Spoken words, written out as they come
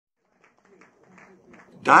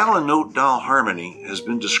Dial and note dial harmony has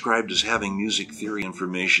been described as having music theory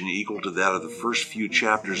information equal to that of the first few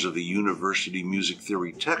chapters of a university music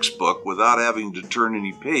theory textbook without having to turn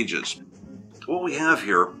any pages. What we have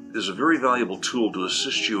here is a very valuable tool to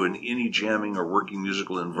assist you in any jamming or working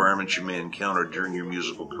musical environment you may encounter during your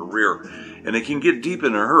musical career, and it can get deep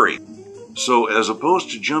in a hurry. So as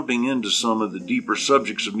opposed to jumping into some of the deeper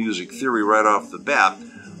subjects of music theory right off the bat,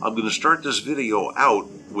 I'm going to start this video out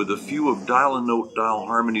with a few of Dial and Note Dial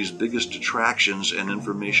Harmony's biggest attractions and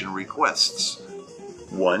information requests.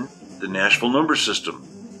 1. The Nashville number system.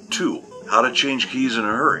 2. How to change keys in a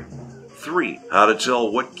hurry. 3. How to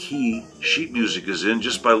tell what key sheet music is in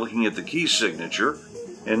just by looking at the key signature.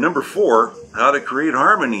 And number 4, how to create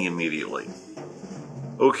harmony immediately.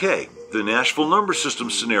 Okay, the Nashville number system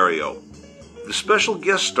scenario. The special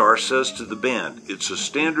guest star says to the band, it's a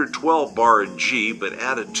standard 12 bar in G, but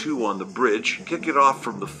add a 2 on the bridge, kick it off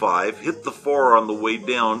from the 5, hit the 4 on the way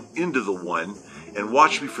down into the 1, and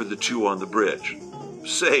watch me for the 2 on the bridge.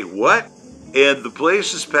 Say what? And the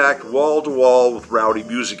place is packed wall to wall with rowdy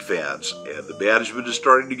music fans, and the management is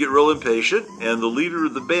starting to get real impatient, and the leader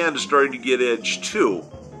of the band is starting to get edged too.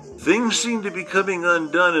 Things seem to be coming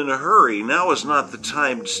undone in a hurry. Now is not the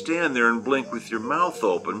time to stand there and blink with your mouth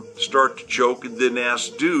open, start to choke, and then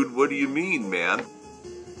ask, dude, what do you mean, man?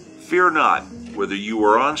 Fear not. Whether you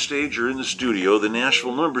are on stage or in the studio, the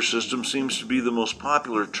Nashville number system seems to be the most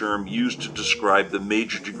popular term used to describe the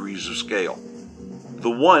major degrees of scale.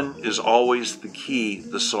 The 1 is always the key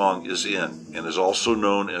the song is in, and is also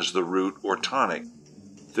known as the root or tonic.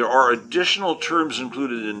 There are additional terms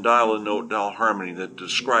included in Dial and Note Dial Harmony that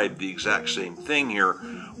describe the exact same thing here.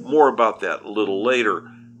 More about that a little later.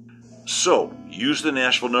 So, use the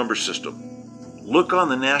Nashville number system. Look on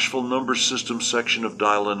the Nashville number system section of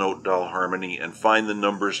Dial and Note Dial Harmony and find the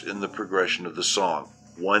numbers in the progression of the song.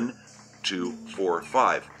 1, 2, 4,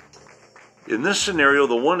 5. In this scenario,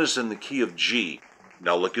 the 1 is in the key of G.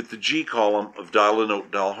 Now look at the G column of Dial and Note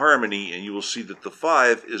Dial Harmony and you will see that the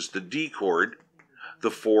 5 is the D chord, the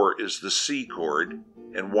 4 is the C chord,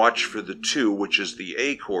 and watch for the 2, which is the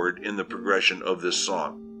A chord, in the progression of this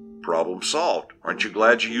song. Problem solved. Aren't you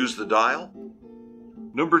glad you used the dial?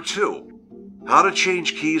 Number 2. How to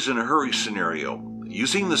change keys in a hurry scenario.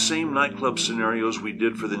 Using the same nightclub scenarios we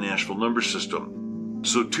did for the Nashville number system.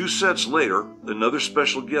 So 2 sets later, another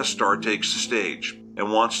special guest star takes the stage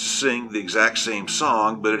and wants to sing the exact same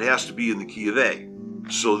song, but it has to be in the key of A.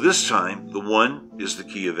 So this time, the 1 is the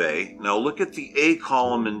key of A. Now look at the A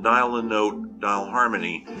column in Dial and Note Dial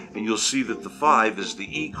Harmony, and you'll see that the 5 is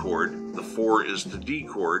the E chord, the 4 is the D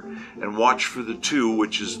chord, and watch for the 2,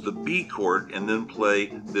 which is the B chord, and then play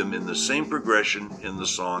them in the same progression in the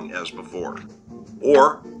song as before.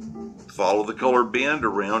 Or, follow the color band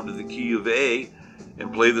around to the key of A,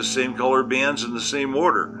 and play the same color bands in the same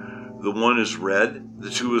order. The 1 is red, the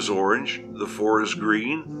 2 is orange, the 4 is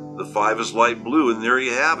green, the 5 is light blue, and there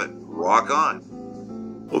you have it. Rock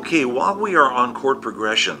on. Okay, while we are on chord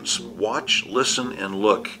progressions, watch, listen, and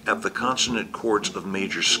look at the consonant chords of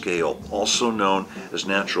major scale, also known as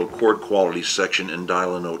natural chord quality section in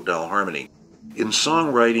Dial and Note Dial Harmony. In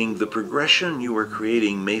songwriting, the progression you are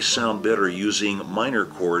creating may sound better using minor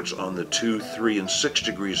chords on the 2, 3, and 6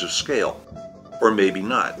 degrees of scale. Or maybe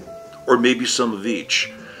not. Or maybe some of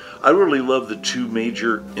each. I really love the 2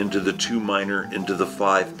 major into the 2 minor into the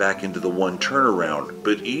 5 back into the 1 turnaround,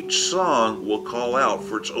 but each song will call out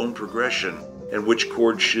for its own progression and which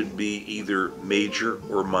chord should be either major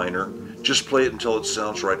or minor. Just play it until it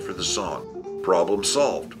sounds right for the song. Problem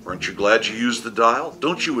solved. Aren't you glad you used the dial?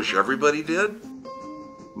 Don't you wish everybody did?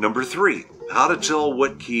 Number 3. How to tell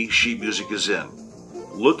what key sheet music is in.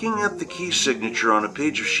 Looking at the key signature on a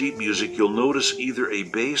page of sheet music, you'll notice either a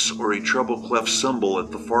bass or a treble clef symbol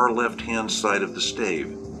at the far left-hand side of the stave.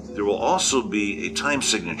 There will also be a time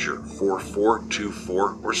signature, 4-4,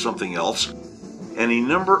 2-4, or something else, and a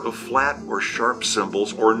number of flat or sharp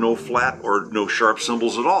symbols, or no flat or no sharp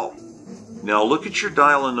symbols at all. Now look at your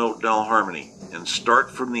Dial and Note Dial Harmony, and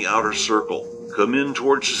start from the outer circle. Come in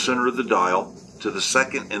towards the center of the dial, to the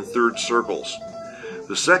 2nd and 3rd circles.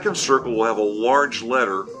 The 2nd circle will have a large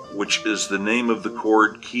letter, which is the name of the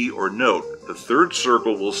chord, key, or note. The 3rd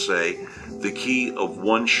circle will say the key of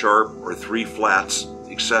 1 sharp or 3 flats,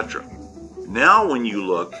 etc. Now when you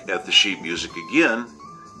look at the sheet music again,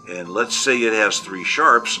 and let's say it has 3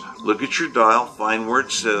 sharps, look at your dial, find where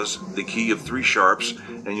it says the key of 3 sharps,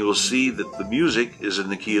 and you will see that the music is in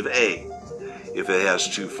the key of A. If it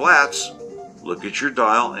has 2 flats, look at your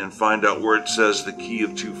dial and find out where it says the key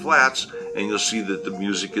of 2 flats, and you'll see that the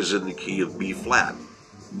music is in the key of B flat.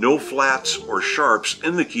 No flats or sharps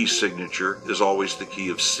in the key signature is always the key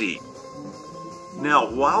of C. Now,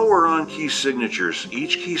 while we're on key signatures,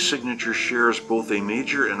 each key signature shares both a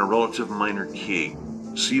major and a relative minor key.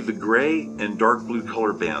 See the gray and dark blue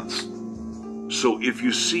color bands. So if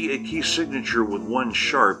you see a key signature with one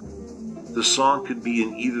sharp, the song could be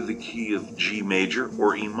in either the key of G major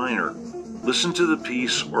or E minor. Listen to the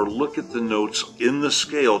piece or look at the notes in the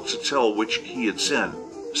scale to tell which key it's in.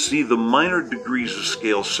 See the minor degrees of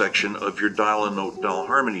scale section of your Dial-A-Note Dial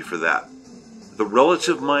Harmony for that. The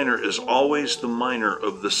relative minor is always the minor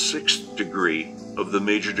of the 6th degree of the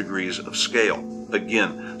major degrees of scale.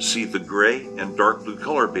 Again, see the gray and dark blue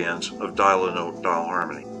color bands of Dial-A-Note Dial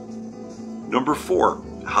Harmony. Number 4,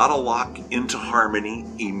 how to lock into harmony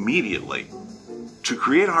immediately. To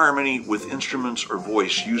create harmony with instruments or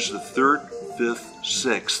voice, use the 3rd, 5th,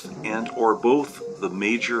 6th, and or both the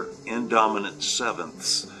major and dominant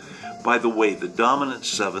 7ths. By the way, the dominant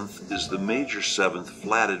 7th is the major 7th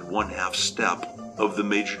flatted 1/2 step of the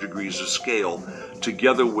major degrees of scale,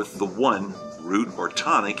 together with the 1 root or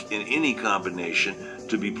tonic in any combination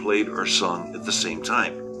to be played or sung at the same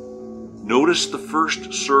time. Notice the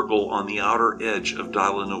first circle on the outer edge of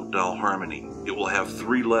Dial-A-Note Dial Harmony. It will have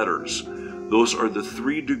 3 letters. Those are the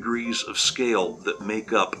 3 degrees of scale that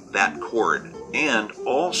make up that chord, and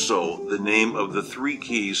also the name of the 3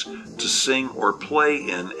 keys to sing or play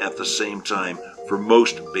in at the same time for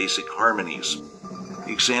most basic harmonies.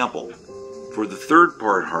 Example, for the 3rd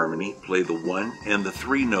part harmony, play the 1 and the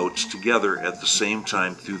 3 notes together at the same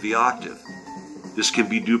time through the octave. This can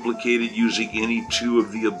be duplicated using any 2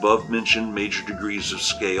 of the above-mentioned major degrees of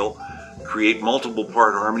scale. Create multiple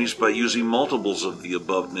part harmonies by using multiples of the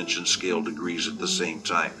above-mentioned scale degrees at the same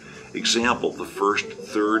time. Example, the 1st,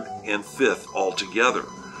 3rd, and 5th all together.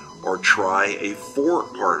 Or try a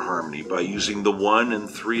 4-part harmony by using the 1 and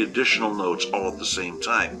 3 additional notes all at the same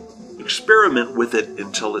time. Experiment with it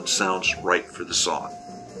until it sounds right for the song.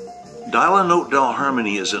 Dial-A-Note Dial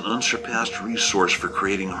Harmony is an unsurpassed resource for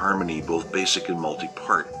creating harmony, both basic and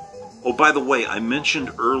multi-part. Oh, by the way, I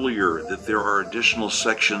mentioned earlier that there are additional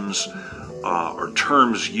sections or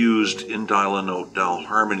terms used in Dial-A-Note Dial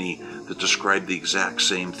Harmony that describe the exact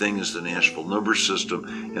same thing as the Nashville number system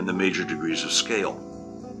and the major degrees of scale.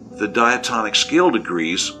 The diatonic scale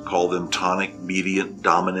degrees, call them tonic, mediant,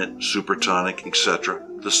 dominant, supertonic, etc.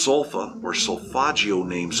 The solfa or solfeggio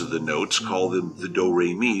names of the notes, call them the do,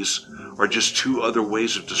 re, mi's, are just 2 other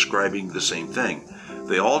ways of describing the same thing.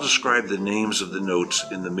 They all describe the names of the notes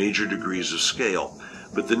in the major degrees of scale,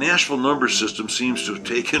 but the Nashville number system seems to have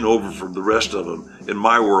taken over from the rest of them, in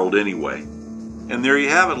my world anyway. And there you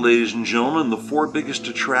have it, ladies and gentlemen, the 4 biggest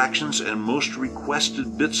attractions and most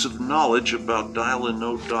requested bits of knowledge about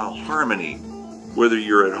Dial-A-Note Dial Harmony. Whether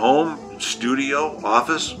you're at home, studio,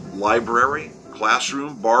 office, library,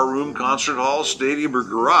 classroom, barroom, concert hall, stadium, or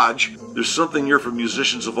garage, there's something here for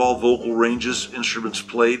musicians of all vocal ranges, instruments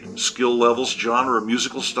played, skill levels, genre, or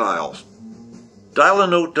musical styles.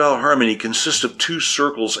 Dial-A-Note Dial Harmony consists of 2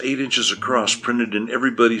 circles 8 inches across printed in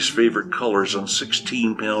everybody's favorite colors on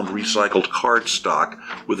 16-pound recycled cardstock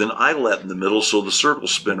with an eyelet in the middle so the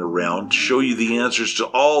circles spin around to show you the answers to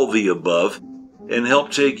all the above and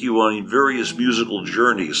help take you on various musical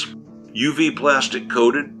journeys. UV plastic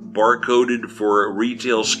coated, barcoded for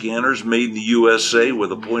retail scanners, made in the USA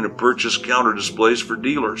with a point of purchase counter displays for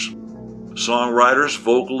dealers. Songwriters,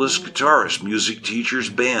 vocalists, guitarists, music teachers,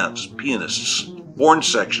 bands, pianists, horn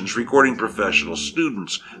sections, recording professionals,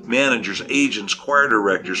 students, managers, agents, choir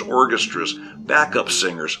directors, orchestras, backup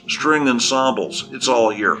singers, string ensembles. It's all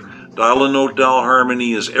here. Dial-A-Note Dial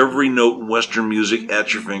Harmony is every note in Western music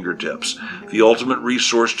at your fingertips. The ultimate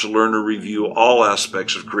resource to learn or review all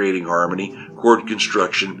aspects of creating harmony, chord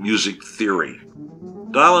construction, music theory.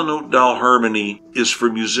 Dial-A-Note Dial Harmony is for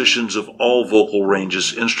musicians of all vocal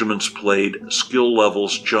ranges, instruments played, skill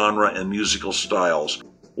levels, genre, and musical styles.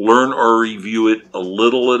 Learn or review it a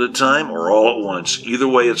little at a time or all at once. Either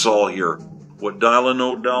way, it's all here. What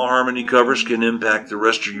Dial-A-Note Dial Harmony covers can impact the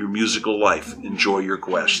rest of your musical life. Enjoy your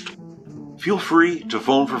quest. Feel free to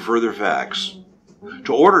phone for further facts.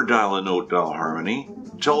 To order Dial-A-Note Dial Harmony,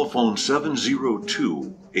 telephone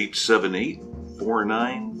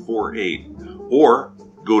 702-878-4948 or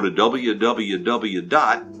go to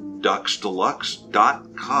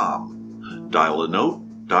www.duxdeluxe.com.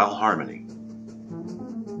 Dial-A-Note Dial Harmony.